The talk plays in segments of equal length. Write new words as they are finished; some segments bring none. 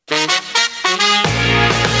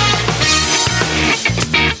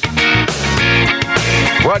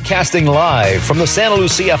Broadcasting live from the Santa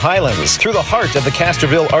Lucia Highlands through the heart of the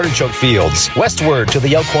Castroville artichoke fields, westward to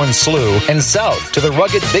the Elkhorn Slough, and south to the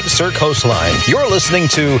rugged Big Sur coastline. You're listening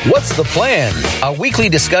to What's the Plan? A weekly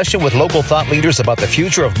discussion with local thought leaders about the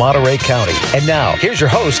future of Monterey County. And now, here's your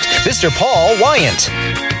host, Mr. Paul Wyant.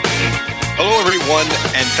 Hello, everyone,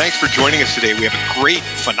 and thanks for joining us today. We have a great,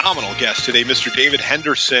 phenomenal guest today, Mr. David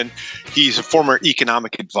Henderson. He's a former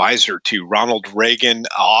economic advisor to Ronald Reagan,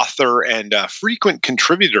 author, and a frequent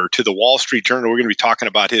contributor to the Wall Street Journal. We're going to be talking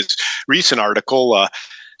about his recent article,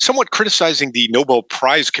 somewhat criticizing the Nobel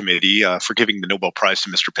Prize Committee for giving the Nobel Prize to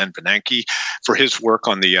Mr. Ben Bernanke for his work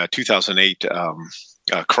on the 2008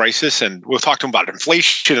 crisis. And we'll talk to him about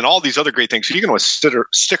inflation and all these other great things. So you're going to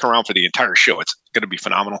stick around for the entire show. It's going to be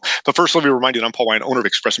phenomenal. But first, let me remind you that I'm Paul Wyant, owner of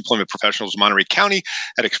Express Employment Professionals of Monterey County.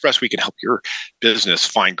 At Express, we can help your business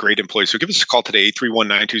find great employees. So give us a call today,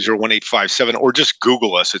 831-920-1857, or just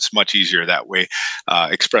Google us. It's much easier that way,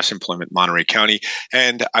 Express Employment Monterey County.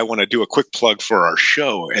 And I want to do a quick plug for our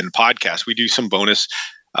show and podcast. We do some bonus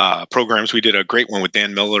programs. We did a great one with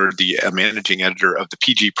Dan Miller, the managing editor of the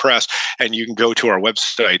PG Press, and you can go to our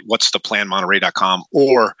website, what'stheplanmonterey.com,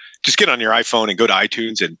 or just get on your iPhone and go to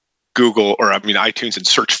iTunes and iTunes and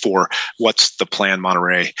search for What's the Plan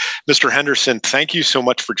Monterey. Mr. Henderson, thank you so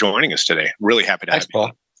much for joining us today. Really happy to have you.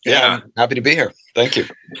 Paul. Yeah, I'm happy to be here. Thank you.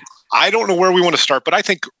 I don't know where we want to start, but I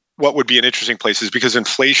think what would be an interesting place is because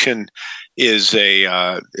inflation is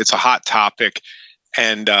it's a hot topic,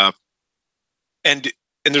 and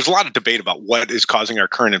there's a lot of debate about what is causing our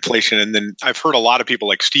current inflation. And then I've heard a lot of people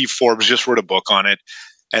like Steve Forbes just wrote a book on it,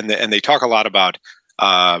 and they talk a lot about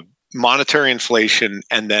monetary inflation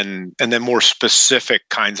and then more specific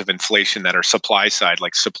kinds of inflation that are supply side,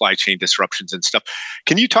 like supply chain disruptions and stuff.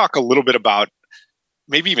 Can you talk a little bit about,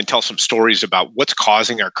 maybe even tell some stories about what's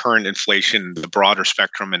causing our current inflation, the broader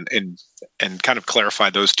spectrum, and kind of clarify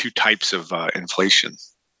those two types of inflation?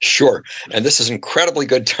 Sure. And this is incredibly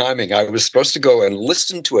good timing. I was supposed to go and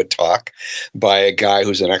listen to a talk by a guy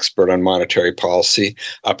who's an expert on monetary policy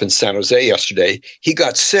up in San Jose yesterday. He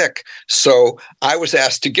got sick, so I was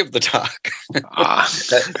asked to give the talk.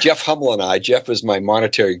 Jeff Hummel and I, Jeff is my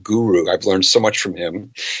monetary guru. I've learned so much from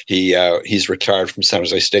him. He's retired from San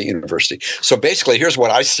Jose State University. So basically, here's what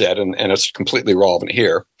I said, and it's completely relevant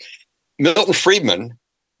here. Milton Friedman,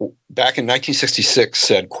 back in 1966,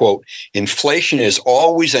 said, quote, "Inflation is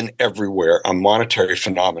always and everywhere a monetary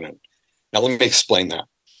phenomenon." Now, let me explain that.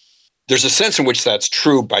 There's a sense in which that's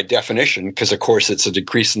true by definition, because, of course, it's a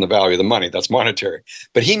decrease in the value of the money. That's monetary.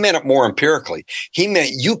 But he meant it more empirically. He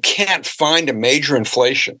meant you can't find a major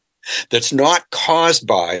inflation that's not caused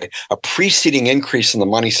by a preceding increase in the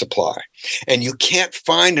money supply. And you can't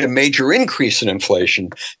find a major increase in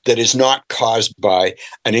inflation that is not caused by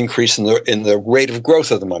an increase in the rate of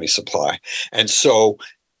growth of the money supply. And so,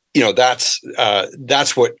 that's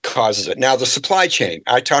what causes it. Now, the supply chain,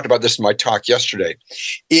 I talked about this in my talk yesterday.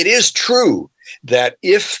 It is true that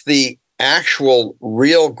if the actual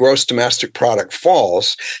real gross domestic product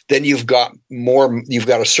falls, then you've got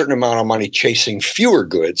a certain amount of money chasing fewer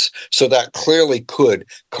goods. So that clearly could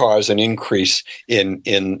cause an increase in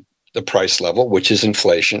the price level, which is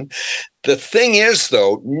inflation. The thing is,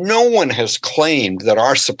 though, no one has claimed that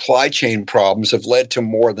our supply chain problems have led to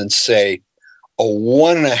more than, say, a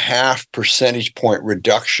 1.5 percentage point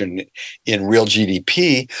reduction in real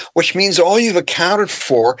GDP, which means all you've accounted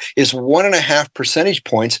for is 1.5 percentage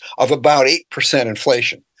points of about 8%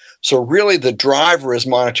 inflation. So really the driver is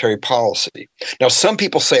monetary policy. Now, some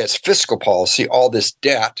people say it's fiscal policy, all this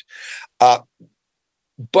debt,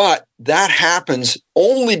 but that happens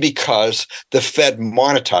only because the Fed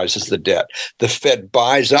monetizes the debt. The Fed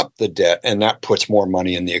buys up the debt, and that puts more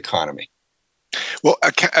money in the economy. Well,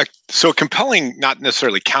 so compelling, not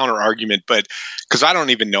necessarily counter argument, but because I don't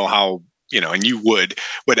even know how, and you would,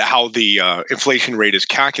 but how the inflation rate is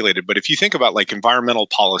calculated. But if you think about like environmental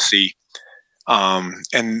policy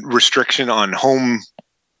and restriction on home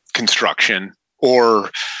construction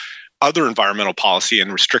or other environmental policy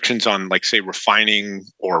and restrictions on, like, say, refining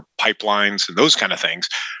or pipelines and those kind of things,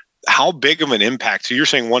 how big of an impact? So you're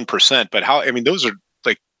saying 1%, but those are,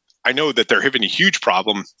 I know that they're having a huge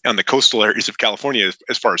problem on the coastal areas of California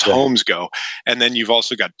as far as homes go. And then you've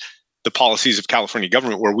also got the policies of California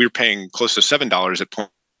government where we're paying close to $7 at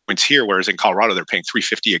points here, whereas in Colorado, they're paying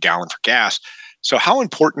 $3.50 a gallon for gas. So how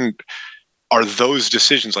important are those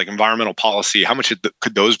decisions, like environmental policy? How much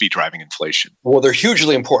could those be driving inflation? Well, they're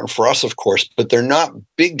hugely important for us, of course, but they're not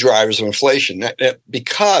big drivers of inflation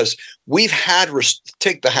because we've had,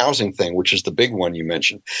 take the housing thing, which is the big one you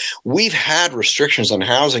mentioned. We've had restrictions on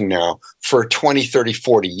housing now for 20, 30,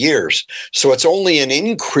 40 years. So it's only an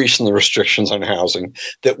increase in the restrictions on housing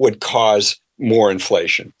that would cause more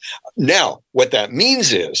inflation. Now, what that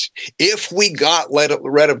means is if we got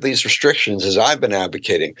rid of these restrictions, as I've been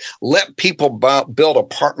advocating, let people build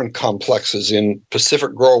apartment complexes in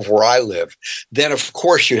Pacific Grove where I live, then of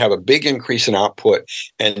course you'd have a big increase in output,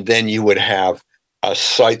 and then you would have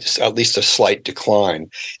at least a slight decline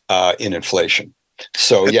in inflation.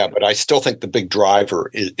 So, yeah, but I still think the big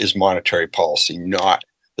driver is monetary policy, not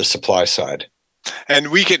the supply side. And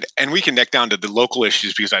we can neck down to the local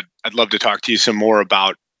issues, because I'd love to talk to you some more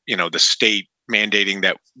about, the state mandating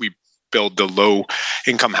that we build the low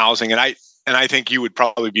income housing. And I think you would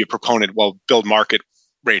probably be a proponent, build market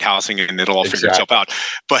rate housing and it'll all figure itself out.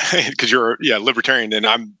 But because you're libertarian, and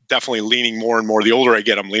I'm definitely leaning more and more. The older I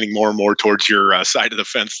get, I'm leaning more and more towards your side of the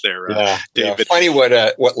fence there, David. Yeah. Funny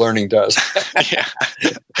what learning does. Yeah,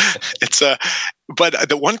 it's but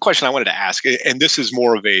the one question I wanted to ask, and this is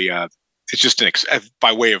more of a it's just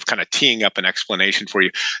by way of kind of teeing up an explanation for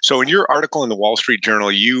you. So in your article in the Wall Street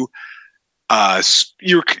Journal, you're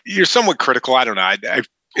somewhat critical. I don't know.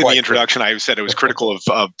 In the introduction, I said I was critical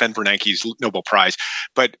of Ben Bernanke's Nobel Prize.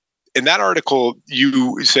 But in that article,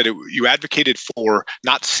 you said you advocated for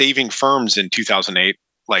not saving firms in 2008,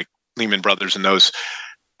 like Lehman Brothers and those.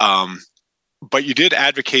 But you did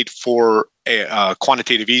advocate for a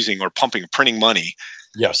quantitative easing or printing money.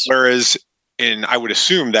 Yes. Whereas I would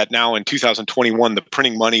assume that now in 2021, the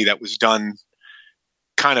printing money that was done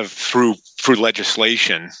kind of through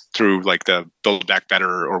legislation, through like the Build Back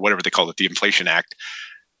Better or whatever they call it, the Inflation Act,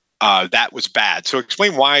 that was bad. So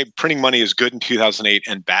explain why printing money is good in 2008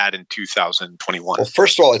 and bad in 2021. Well,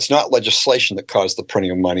 first of all, it's not legislation that caused the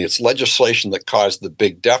printing of money. It's legislation that caused the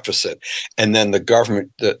big deficit. And then the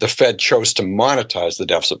government, the Fed chose to monetize the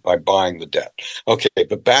deficit by buying the debt. Okay,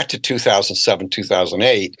 but back to 2007,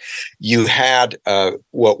 2008, you had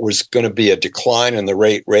what was going to be a decline in the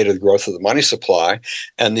rate of growth of the money supply.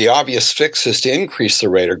 And the obvious fix is to increase the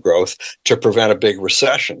rate of growth to prevent a big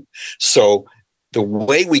recession. So the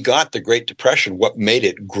way we got the Great Depression, what made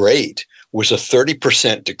it great, was a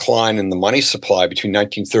 30% decline in the money supply between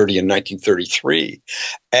 1930 and 1933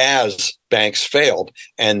 as banks failed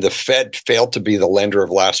and the Fed failed to be the lender of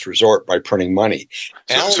last resort by printing money.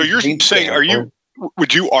 So you're saying,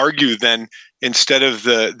 would you argue then, instead of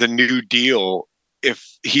the New Deal, if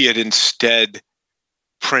he had instead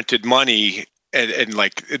printed money and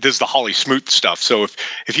like this is the Holly Smoot stuff. So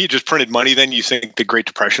if he had just printed money, then you think the Great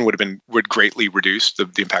Depression would greatly reduce the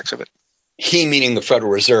impacts of it? He meaning the Federal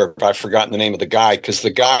Reserve. I've forgotten the name of the guy, because the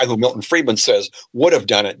guy who Milton Friedman says would have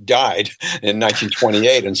done it died in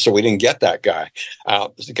 1928, and so we didn't get that guy.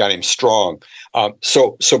 There's a guy named Strong.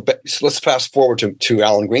 So let's fast forward to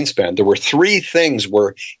Alan Greenspan. There were three things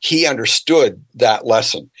where he understood that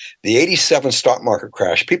lesson. The 87 stock market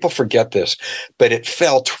crash. People forget this, but it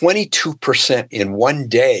fell 22% in one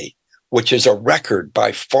day, which is a record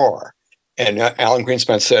by far. And Alan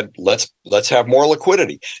Greenspan said, let's have more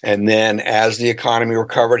liquidity. And then as the economy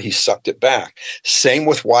recovered, he sucked it back. Same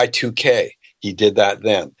with Y2K. He did that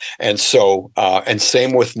then. And so, and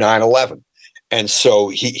same with 9/11. And so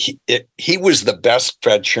he was the best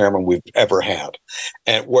Fed chairman we've ever had.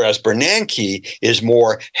 And whereas Bernanke is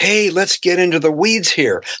more, hey, let's get into the weeds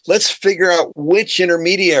here. Let's figure out which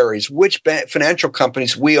intermediaries, which financial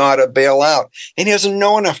companies we ought to bail out. And he doesn't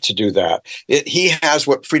know enough to do that. He has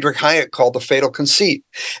what Friedrich Hayek called the fatal conceit.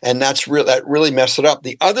 And that really messed it up.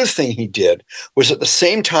 The other thing he did was at the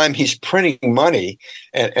same time he's printing money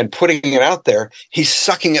and putting it out there, he's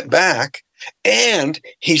sucking it back. And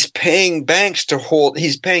he's paying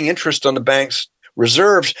he's paying interest on the bank's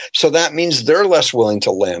reserves. So that means they're less willing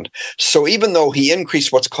to lend. So even though he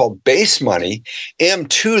increased what's called base money,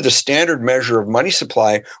 M2, the standard measure of money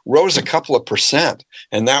supply, rose a couple of percent.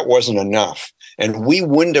 And that wasn't enough. And we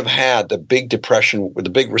wouldn't have had the big depression, the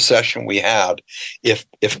big recession we had if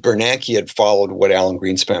Bernanke had followed what Alan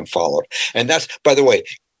Greenspan followed. And that's, by the way,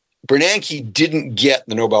 Bernanke didn't get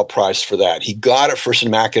the Nobel Prize for that. He got it for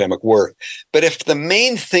some academic work. But if the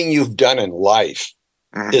main thing you've done in life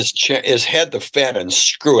is head the Fed and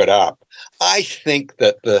screw it up, I think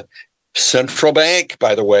that the central bank,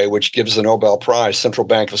 by the way, which gives the Nobel Prize, Central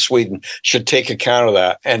Bank of Sweden, should take account of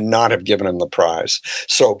that and not have given him the prize.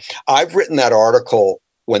 So I've written that article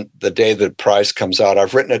when the day the prize comes out.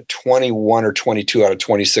 I've written it 21 or 22 out of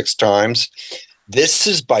 26 times. This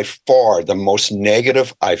is by far the most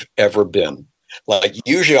negative I've ever been. Like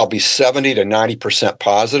usually I'll be 70 to 90%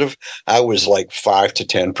 positive. I was like 5 to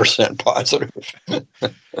 10% positive.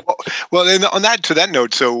 Well, and to that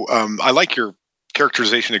note, so I like your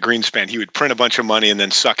characterization of Greenspan, he would print a bunch of money and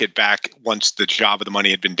then suck it back once the job of the money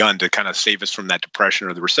had been done to kind of save us from that depression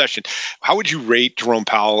or the recession. How would you rate Jerome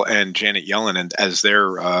Powell and Janet Yellen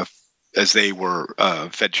as they were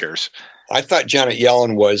Fed chairs? I thought Janet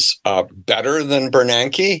Yellen was better than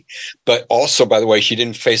Bernanke, but also, by the way, she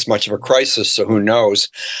didn't face much of a crisis, so who knows?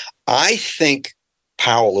 I think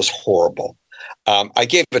Powell is horrible. I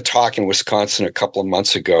gave a talk in Wisconsin a couple of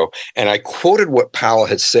months ago, and I quoted what Powell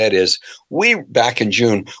had said is, back in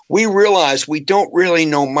June, we realize we don't really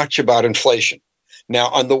know much about inflation. Now,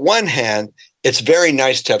 on the one hand, it's very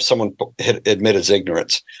nice to have someone admit his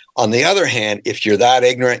ignorance. On the other hand, if you're that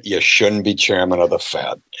ignorant, you shouldn't be chairman of the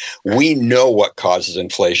Fed. We know what causes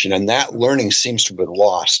inflation, and that learning seems to have been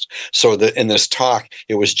lost. So in this talk,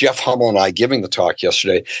 it was Jeff Hummel and I giving the talk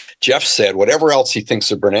yesterday. Jeff said, whatever else he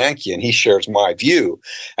thinks of Bernanke, and he shares my view,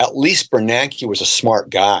 at least Bernanke was a smart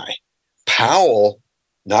guy. Powell,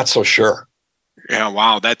 not so sure. Yeah,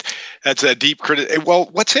 wow, that's a deep critic. Well,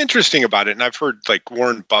 what's interesting about it, and I've heard like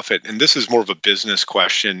Warren Buffett, and this is more of a business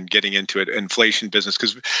question, getting into it, inflation business,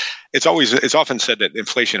 because it's often said that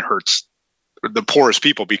inflation hurts the poorest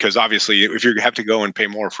people, because obviously if you have to go and pay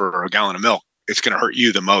more for a gallon of milk, it's going to hurt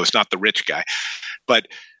you the most, not the rich guy. But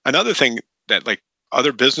another thing that like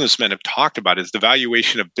other businessmen have talked about is the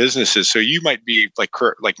valuation of businesses. So you might be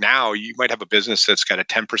like now you might have a business that's got a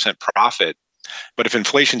 10% profit, but if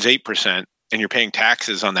inflation's 8%, and you're paying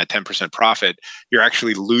taxes on that 10% profit, you're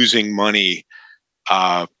actually losing money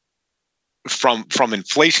from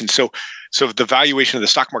inflation. So the valuation of the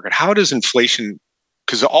stock market, how does inflation,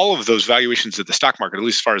 because all of those valuations of the stock market, at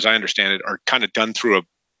least as far as I understand it, are kind of done through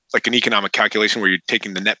an economic calculation where you're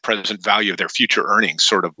taking the net present value of their future earnings,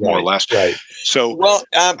 sort of more or less. Right. So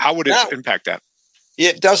how would it impact that?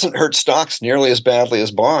 It doesn't hurt stocks nearly as badly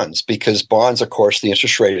as bonds, because bonds, of course, the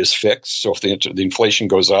interest rate is fixed. So if the inflation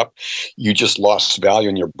goes up, you just lost value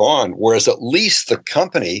in your bond. Whereas at least the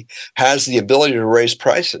company has the ability to raise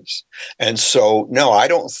prices. And so, no, I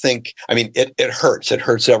don't think, I mean, it hurts. It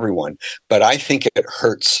hurts everyone. But I think it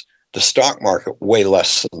hurts the stock market way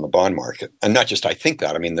less than the bond market. And not just I think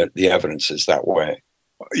that. I mean, the evidence is that way.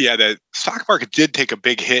 Yeah, the stock market did take a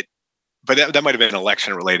big hit. But that might have been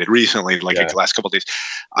election related recently, like the last couple of days.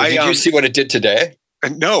 Did you see what it did today?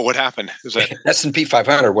 No, what happened? Is that S&P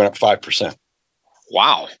 500 went up 5%?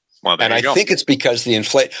 Wow. Well, and I think it's because the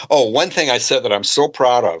inflation. Oh, one thing I said that I'm so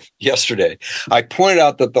proud of yesterday, I pointed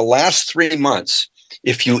out that the last 3 months,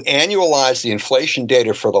 if you annualize the inflation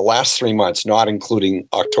data for the last 3 months, not including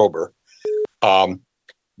October,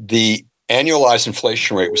 the annualized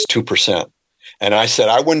inflation rate was 2%. And I said,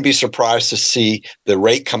 I wouldn't be surprised to see the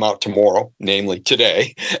rate come out tomorrow, namely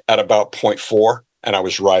today, at about 0.4. And I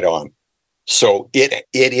was right on. So it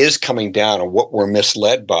is coming down. And what we're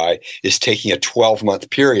misled by is taking a 12-month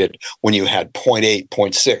period when you had 0.8,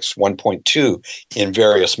 0.6, 1.2 in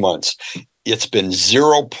various months. It's been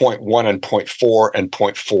 0.1 and 0.4 and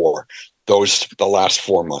 0.4, the last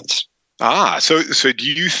 4 months. So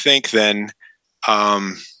do you think then,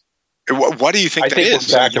 what do you think that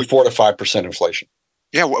is? I think we're back to 4 to 5% inflation.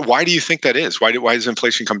 Yeah. Why do you think that is? Why does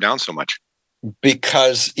inflation come down so much?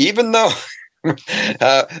 Because even though,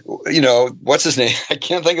 what's his name? I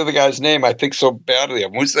can't think of the guy's name. I think so badly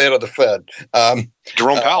of him. Who's the head of the Fed?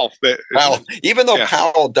 Jerome Powell. Powell. Even though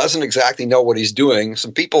Powell doesn't exactly know what he's doing,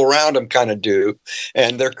 some people around him kind of do,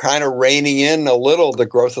 and they're kind of reining in a little the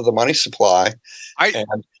growth of the money supply.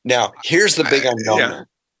 And now here's the big unknown.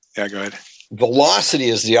 Yeah, go ahead. Velocity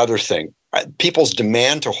is the other thing. People's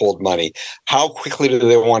demand to hold money. How quickly do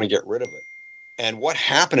they want to get rid of it? And what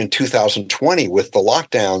happened in 2020 with the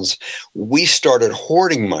lockdowns, we started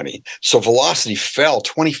hoarding money. So velocity fell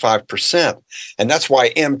 25%. And that's why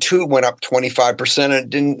M2 went up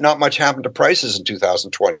 25%, and not much happened to prices in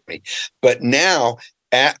 2020. But now,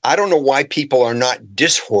 I don't know why people are not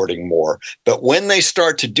dishoarding more, but when they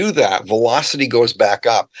start to do that, velocity goes back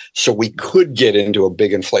up. So we could get into a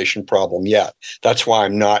big inflation problem yet. That's why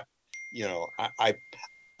I'm not,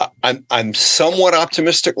 I'm somewhat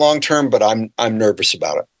optimistic long term, but I'm nervous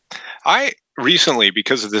about it. I recently,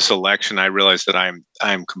 because of this election, I realized that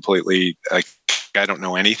I'm completely I don't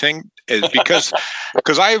know anything, because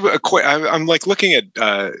I'm like looking at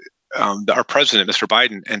our president, Mr.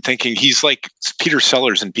 Biden, and thinking he's like Peter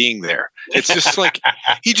Sellers in Being There. It's just like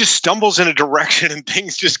he just stumbles in a direction and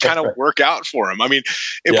things just kind of work out for him. I mean,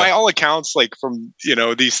 by all accounts, like from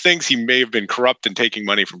these things, he may have been corrupt and taking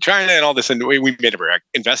money from China and all this, and we may never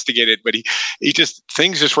investigate it, but he just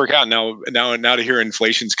things just work out. Now to hear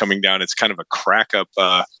inflation's coming down, it's kind of a crack up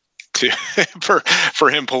to for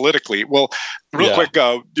him politically. Well, real quick,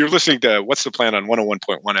 you're listening to What's the Plan on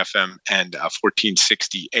 101.1 FM and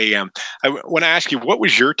 1460 AM. I want to ask you, what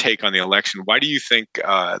was your take on the election? Why do you think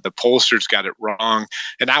the pollsters got it wrong?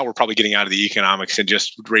 And now we're probably getting out of the economics and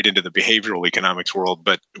just right into the behavioral economics world.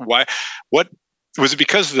 But why? What was it?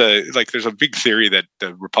 Because there's a big theory that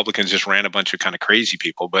the Republicans just ran a bunch of kind of crazy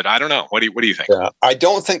people, but I don't know. What do you think? Yeah, I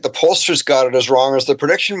don't think the pollsters got it as wrong as the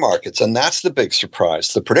prediction markets, and that's the big surprise.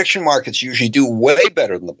 The prediction markets usually do way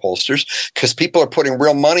better than the pollsters because people are putting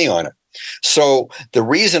real money on it. So the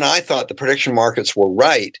reason I thought the prediction markets were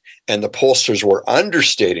right and the pollsters were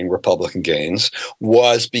understating Republican gains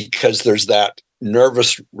was because there's that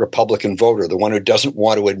nervous Republican voter, the one who doesn't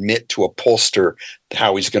want to admit to a pollster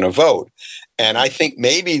how he's going to vote. And I think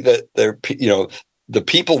maybe that the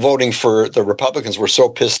people voting for the Republicans were so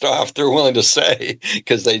pissed off, they're willing to say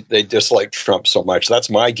because they dislike Trump so much. That's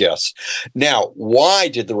my guess. Now, why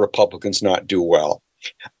did the Republicans not do well?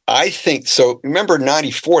 I think so. Remember, in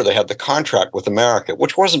 94, they had the contract with America,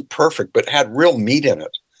 which wasn't perfect, but had real meat in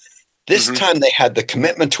it. This time they had the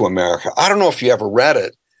commitment to America. I don't know if you ever read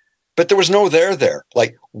it, but there was no there.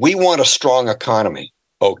 Like, we want a strong economy.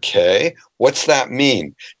 Okay, what's that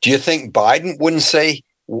mean? Do you think Biden wouldn't say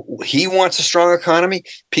he wants a strong economy?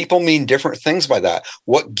 People mean different things by that.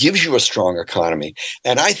 What gives you a strong economy?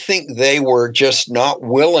 And I think they were just not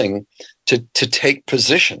willing to take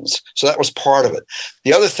positions. So that was part of it.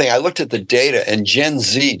 The other thing, I looked at the data, and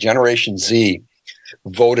Generation Z,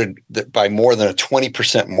 voted by more than a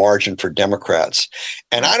 20% margin for Democrats.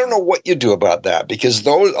 And I don't know what you do about that, because a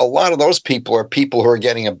lot of those people are people who are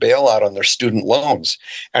getting a bailout on their student loans.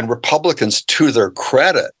 And Republicans, to their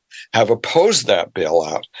credit, have opposed that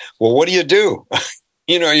bailout. Well, what do?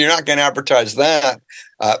 You're not going to advertise that.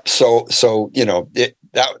 So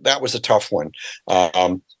that was a tough one.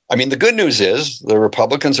 The good news is the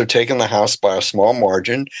Republicans are taking the House by a small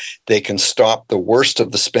margin. They can stop the worst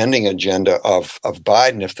of the spending agenda of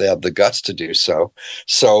Biden if they have the guts to do so.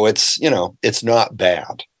 So it's not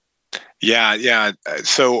bad. Yeah.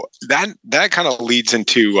 So that kind of leads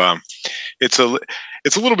into it's a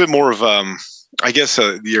little bit more of I guess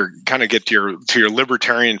you're kind of get to your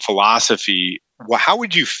libertarian philosophy. Well, how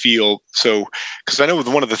would you feel? So, because I know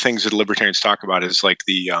one of the things that libertarians talk about is like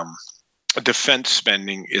the defense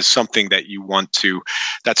spending is something that you want to,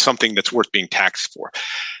 that's something that's worth being taxed for.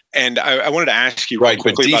 And I wanted to ask you right,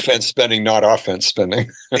 but defense spending, not offense spending.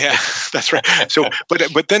 Yeah, that's right. So,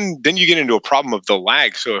 but then you get into a problem of the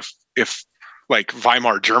lag. So if like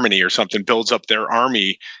Weimar Germany or something builds up their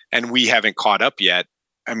army and we haven't caught up yet,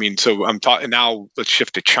 so I'm talking now. Let's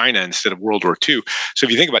shift to China instead of World War II. So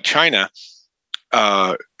if you think about China,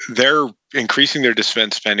 they're increasing their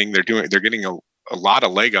defense spending. They're getting a lot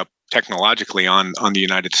of leg up technologically on the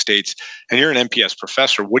United States. And you're an MPS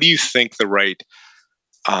professor. What do you think the right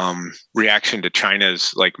reaction to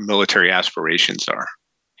China's like military aspirations are?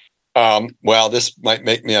 Well, this might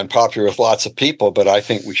make me unpopular with lots of people, but I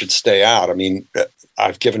think we should stay out.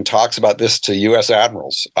 I've given talks about this to U.S.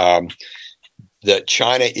 admirals, that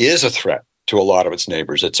China is a threat to a lot of its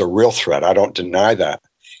neighbors. It's a real threat. I don't deny that.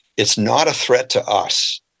 It's not a threat to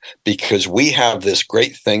us because we have this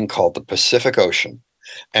great thing called the Pacific Ocean.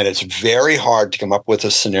 And it's very hard to come up with a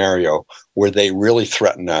scenario where they really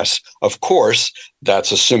threaten us. Of course,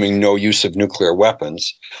 that's assuming no use of nuclear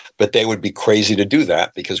weapons, but they would be crazy to do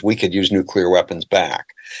that because we could use nuclear weapons back.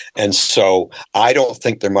 And so I don't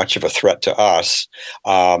think they're much of a threat to us.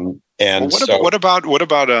 What about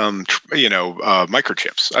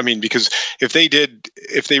microchips? Because if they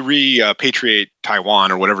repatriate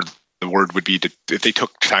Taiwan or whatever the word would be, if they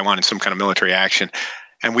took Taiwan in some kind of military action,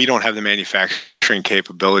 and we don't have the manufacturing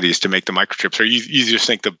capabilities to make the microchips, or you just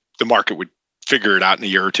think the market would figure it out in a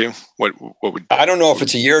year or two? What would? I don't know if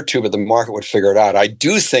it's a year or two, but the market would figure it out. I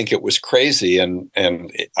do think it was crazy, and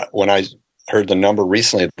when I heard the number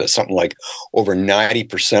recently that something like over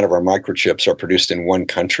 90% of our microchips are produced in one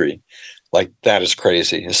country. Like, that is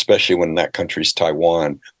crazy, especially when that country's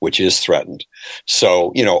Taiwan, which is threatened.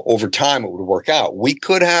 So, over time it would work out. We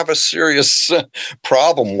could have a serious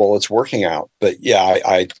problem while it's working out. But yeah,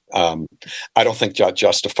 I don't think that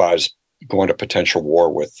justifies going to potential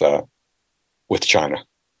war with China.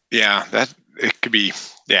 Yeah, that it could be.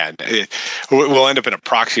 Yeah, we'll end up in a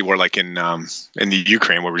proxy war like in the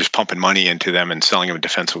Ukraine, where we're just pumping money into them and selling them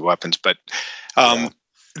defensive weapons. But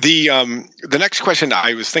the next question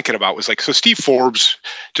I was thinking about was like, so Steve Forbes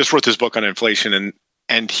just wrote this book on inflation,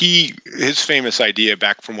 and his famous idea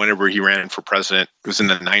back from whenever he ran for president, it was in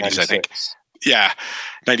the 90s, 96. I think. Yeah,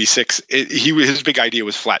 96. His big idea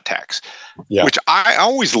was flat tax, which I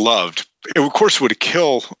always loved. It, of course, would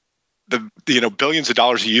kill billions of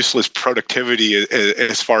dollars of useless productivity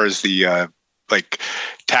as far as the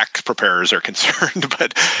tax preparers are concerned.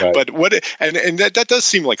 But Right. but what and that does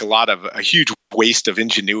seem like a huge waste of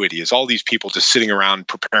ingenuity, is all these people just sitting around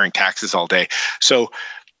preparing taxes all day. So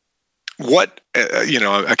what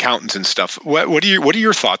accountants and stuff, what are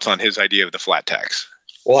your thoughts on his idea of the flat tax?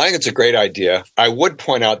 Well, I think it's a great idea. I would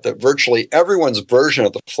point out that virtually everyone's version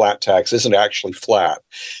of the flat tax isn't actually flat.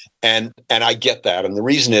 And I get that. And the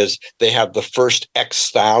reason is they have the first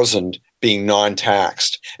X thousand being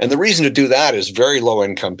non-taxed. And the reason to do that is very low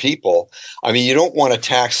income people. I mean, you don't want to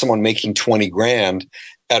tax someone making 20 grand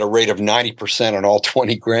at a rate of 90% on all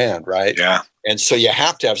 20 grand, right? Yeah. And so you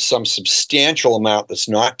have to have some substantial amount that's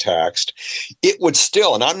not taxed. It would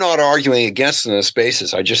still, and I'm not arguing against it on this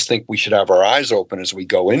basis, I just think we should have our eyes open as we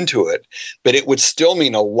go into it. But it would still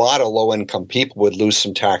mean a lot of low-income people would lose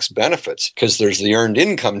some tax benefits, because there's the earned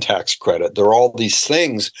income tax credit. There are all these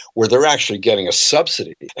things where they're actually getting a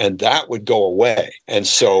subsidy, and that would go away. And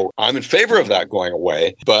so I'm in favor of that going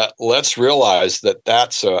away, but let's realize that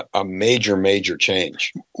that's a major, major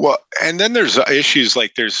change. Well, and then there's issues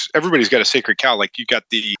like everybody's got a sacred cow. Like you got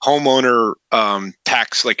the homeowner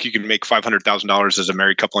tax, like you can make $500,000 as a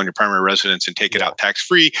married couple on your primary residence and take it out tax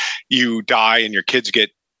free. You die and your kids get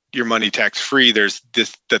your money tax free. There's the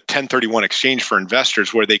 1031 exchange for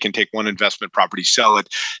investors, where they can take one investment property, sell it,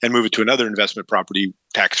 and move it to another investment property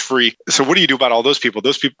tax free. So what do you do about all those people?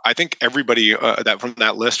 Those people, I think everybody that from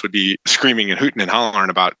that list would be screaming and hooting and hollering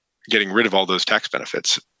about getting rid of all those tax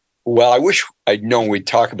benefits. Well, I wish I'd known we'd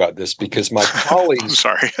talk about this, because my colleagues... I'm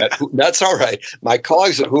sorry. That's all right. My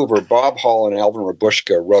colleagues at Hoover, Bob Hall and Alvin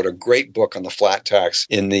Rabushka, wrote a great book on the flat tax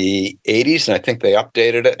in the 80s, and I think they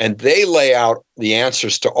updated it. And they lay out the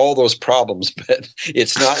answers to all those problems, but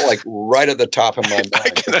it's not like right at the top of my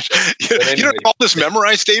mind. You don't have all this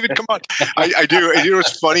memorized, David? Come on. I do. You know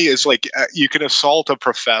what's funny is like you can assault a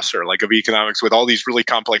professor like of economics with all these really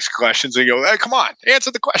complex questions and go, hey, come on,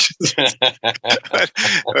 answer the questions.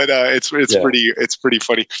 but it's pretty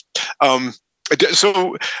funny.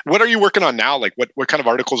 So what are you working on now? Like what kind of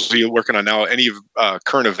articles are you working on now? Any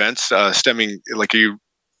current events stemming, like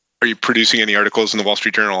are you producing any articles in the Wall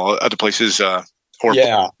Street Journal, other places?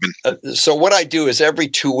 Yeah. So what I do is every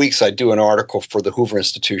 2 weeks, I do an article for the Hoover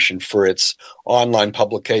Institution for its online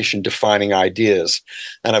publication, Defining Ideas.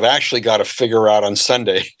 And I've actually got to figure out on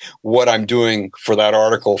Sunday what I'm doing for that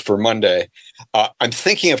article for Monday. I'm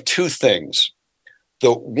thinking of two things.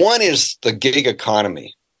 The one is the gig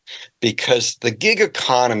economy, because the gig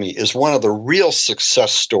economy is one of the real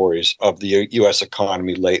success stories of the U.S.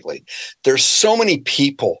 economy lately. There's so many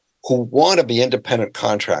people who want to be independent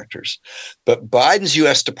contractors. But Biden's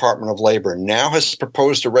U.S. Department of Labor now has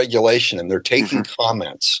proposed a regulation, and they're taking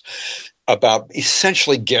comments about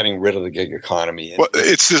essentially getting rid of the gig economy. Well,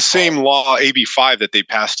 it's the same law, AB 5, that they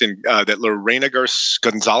passed in, that Lorena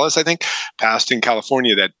Gonzalez, I think, passed in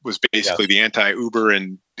California, that was basically the anti-Uber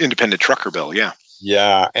and independent trucker bill. Yeah.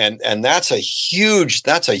 Yeah, and that's a huge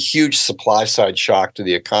supply side shock to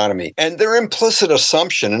the economy. And their implicit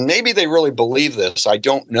assumption, and maybe they really believe this, I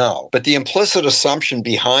don't know, but the implicit assumption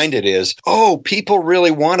behind it is, oh, people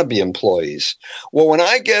really want to be employees. Well, when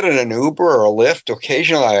I get in an Uber or a Lyft,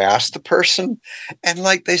 occasionally I ask the person, and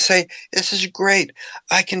like they say, this is great.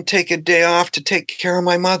 I can take a day off to take care of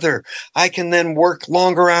my mother. I can then work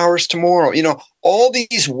longer hours tomorrow. You know, all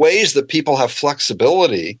these ways that people have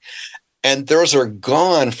flexibility. And those are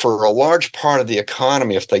gone for a large part of the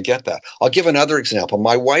economy if they get that. I'll give another example.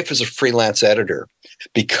 My wife is a freelance editor.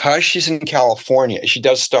 Because she's in California, she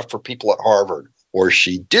does stuff for people at Harvard, or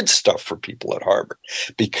she did stuff for people at Harvard.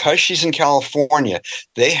 Because she's in California,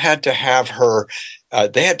 they had to have her,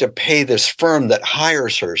 they had to pay this firm that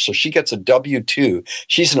hires her. So she gets a W-2.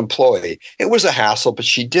 She's an employee. It was a hassle, but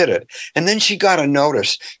she did it. And then she got a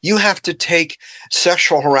notice. You have to take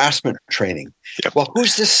sexual harassment training. Yep. Well,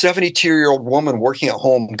 who's this 72-year-old woman working at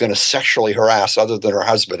home going to sexually harass other than her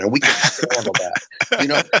husband? And we can handle that, you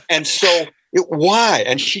know? And so why?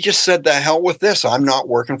 And she just said, the hell with this. I'm not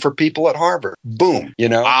working for people at Harvard. Boom. You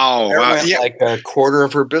know, wow. Yeah. Like a quarter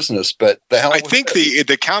of her business, but the hell. I think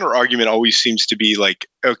the counter argument always seems to be like,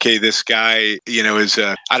 okay, this guy, you know, is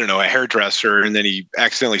a hairdresser, and then he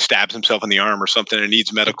accidentally stabs himself in the arm or something and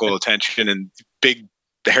needs medical attention, and big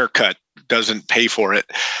haircut doesn't pay for it.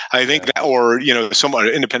 I think that, or, you know, an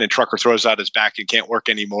independent trucker throws out his back and can't work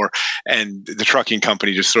anymore, and the trucking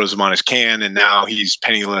company just throws him on his can, and now he's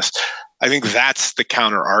penniless. I think that's the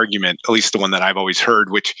counter argument, at least the one that I've always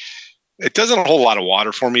heard, which It doesn't hold a lot of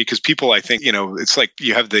water for me because people, I think, it's like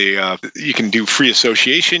you have you can do free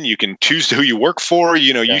association. You can choose who you work for.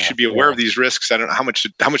 You should be aware of these risks. I don't know how much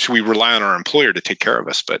do we rely on our employer to take care of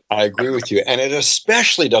us. But I agree with you. And it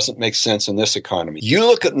especially doesn't make sense in this economy. You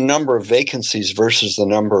look at the number of vacancies versus the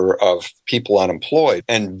number of people unemployed,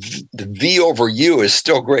 and the V over U is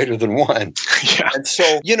still greater than 1. Yeah. And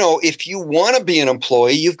so, if you want to be an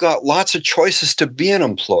employee, you've got lots of choices to be an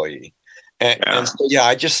employee. And so,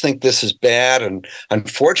 I just think this is bad. And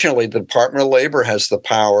unfortunately, the Department of Labor has the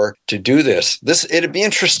power to do this. It'd be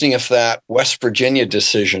interesting if that West Virginia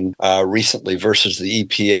decision recently versus the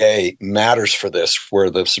EPA matters for this, where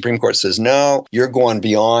the Supreme Court says, no, you're going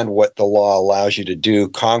beyond what the law allows you to do.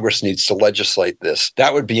 Congress needs to legislate this.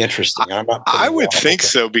 That would be interesting. I would think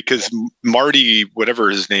so, because Marty, whatever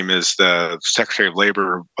his name is, the Secretary of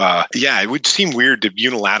Labor, it would seem weird to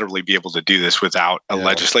unilaterally be able to do this without a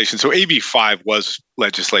legislation. So AB 5 was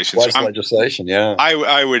legislation. Legislation, yeah.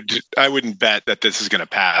 I wouldn't bet that this is going to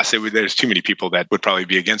pass. There's too many people that would probably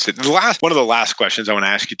be against it. One of the last questions I want to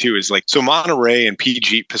ask you too is so Monterey and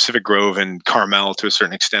PG, Pacific Grove and Carmel to a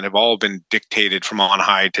certain extent have all been dictated from on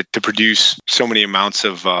high to produce so many amounts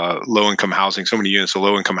of low-income housing, so many units of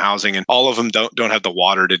low-income housing, and all of them don't have the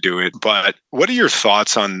water to do it. But what are your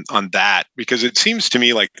thoughts on that? Because it seems to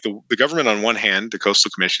me like the government on one hand, the Coastal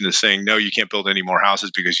Commission, is saying, no, you can't build any more houses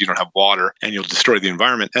because you don't have water and you'll destroy the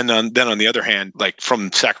environment. And then on the other hand, like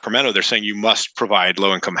from Sacramento, they're saying you must provide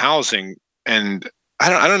low-income housing. And I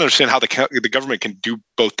don't understand how the government can do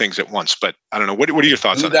both things at once, but I don't know. What are your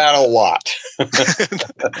thoughts on that? A lot.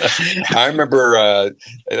 I remember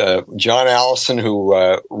John Allison, who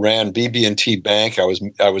ran BB&T Bank. I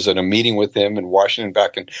was at a meeting with him in Washington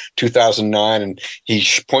back in 2009, and he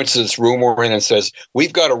points to this room we're in and says,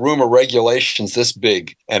 "We've got a room of regulations this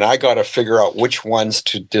big, and I got to figure out which ones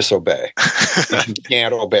to disobey. You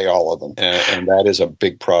can't obey all of them, and that is a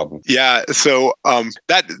big problem." Yeah. So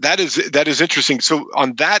that is interesting. So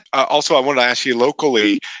on that, also, I wanted to ask you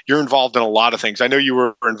locally. You're involved in a lot of things. I know you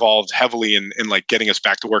were involved heavily in like getting us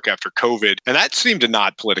back to work after COVID, and that seemed to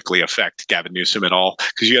not politically affect Gavin Newsom at all,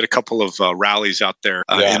 because you had a couple of rallies out there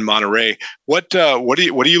in Monterey. What are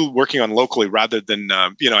you working on locally rather than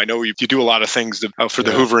I know you do a lot of things for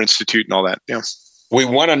the Hoover Institute and all that. Yeah, we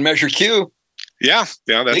won on Measure Q. Yeah,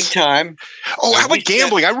 that's big time. Oh, how about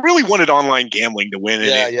gambling? I really wanted online gambling to win,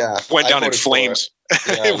 and it went down in flames.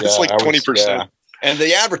 It was like 20%. And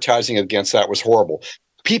the advertising against that was horrible.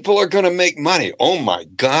 People are going to make money. Oh my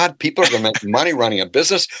God, people are going to make money running a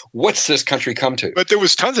business. What's this country come to? But there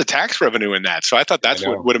was tons of tax revenue in that, so I thought that's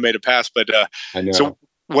what would have made it pass. But I know. So,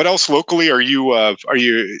 what else locally are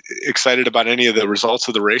you excited about? Any of the results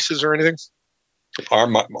of the races or anything?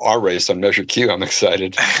 Our race on Measure Q, I'm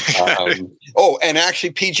excited. And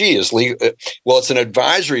actually, PG is legal. Well, it's an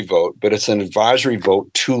advisory vote, but it's an advisory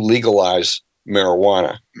vote to legalize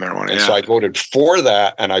marijuana. And so I voted for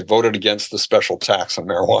that, and I voted against the special tax on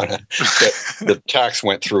marijuana. The tax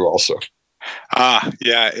went through also.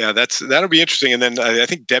 That'll be interesting. And then I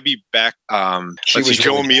think Debbie Beck,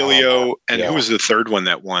 Joe Emilio, and who was the third one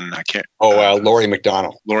that won? I can't. Lori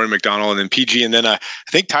McDonald. And then PG, and then I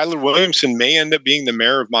think Tyler Williamson may end up being the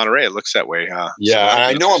mayor of Monterey. It looks that way.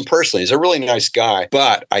 I know him personally. He's a really nice guy,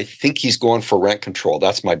 but I think he's going for rent control.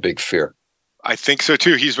 That's my big fear. I think so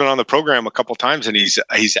too. He's been on the program a couple of times, and he's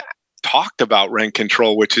talked about rent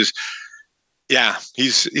control, which is,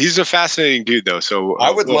 he's a fascinating dude, though. So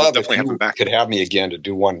I would love if you could have me again to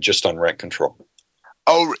do one just on rent control.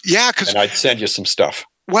 Oh yeah, and I'd send you some stuff.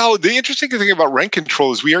 Well, the interesting thing about rent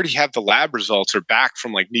control is we already have the lab results are back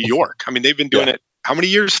from like New York. I mean, they've been doing it how many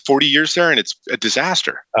years? 40 years there, and it's a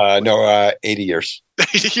disaster. 80 years.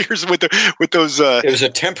 80 years with those. It was a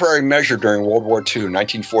temporary measure during World War II,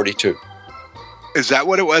 1942. Is that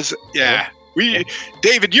what it was? Yeah.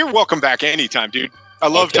 David, you're welcome back anytime, dude. I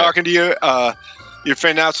love talking to you. You're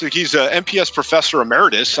fantastic. He's an MPS professor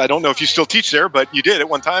emeritus. I don't know if you still teach there, but you did at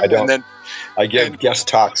one time. I don't. And then I give guest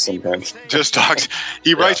talks sometimes. Just talks.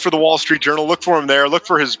 He writes for the Wall Street Journal. Look for him there. Look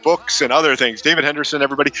for his books and other things. David Henderson,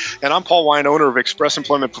 everybody. And I'm Paul Wine, owner of Express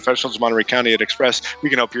Employment Professionals of Monterey County at Express. We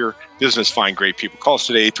can help your business find great people. Call us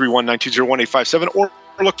today, 831-920-1857, or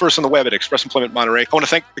look for us on the web at Express Employment Monterey. I want to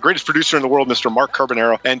thank the greatest producer in the world, Mr. Mark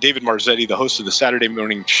Carbonaro, and David Marzetti, the host of the Saturday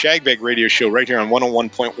morning Shagbag radio show right here on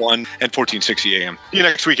 101.1 and 1460 AM. See you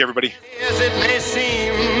next week, everybody. As it may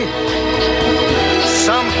seem,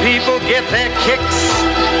 some people get their kicks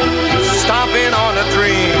stomping on a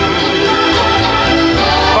dream.